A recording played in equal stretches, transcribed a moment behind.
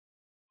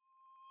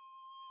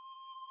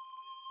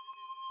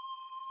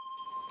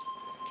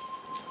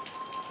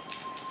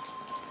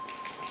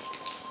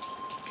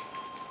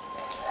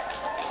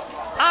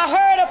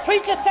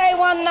preacher say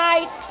one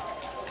night,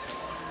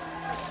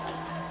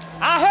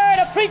 I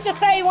heard a preacher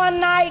say one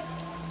night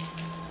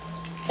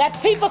that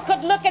people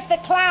could look at the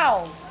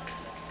cloud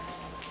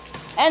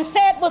and say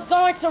it was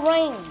going to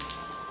rain.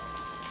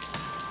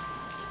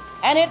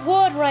 And it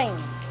would rain.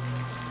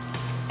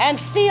 And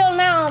still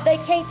now they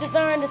can't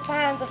discern the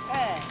signs of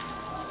time.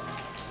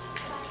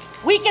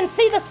 We can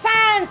see the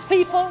signs,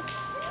 people.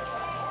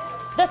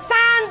 The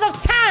signs of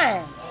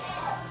time.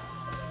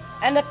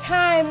 And the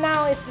time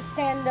now is to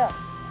stand up.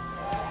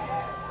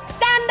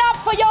 Stand up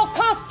for your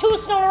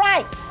constitutional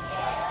right.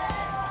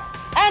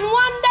 And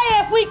one day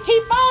if we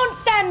keep on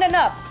standing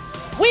up,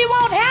 we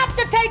won't have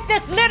to take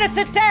this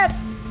literacy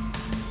test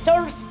to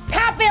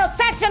copy a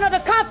section of the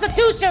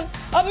Constitution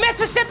of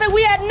Mississippi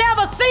we had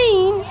never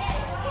seen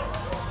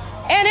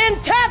and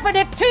interpret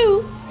it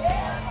too,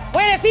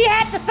 when if he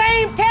had the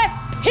same test,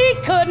 he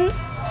couldn't.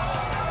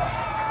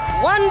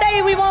 One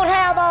day we won't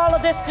have all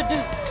of this to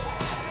do.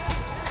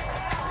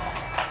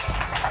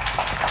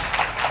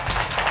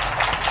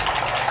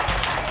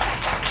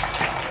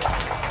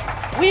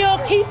 We'll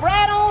keep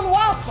right on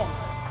walking,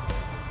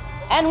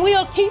 and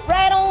we'll keep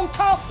right on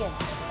talking,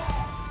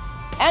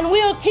 and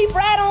we'll keep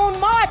right on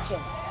marching.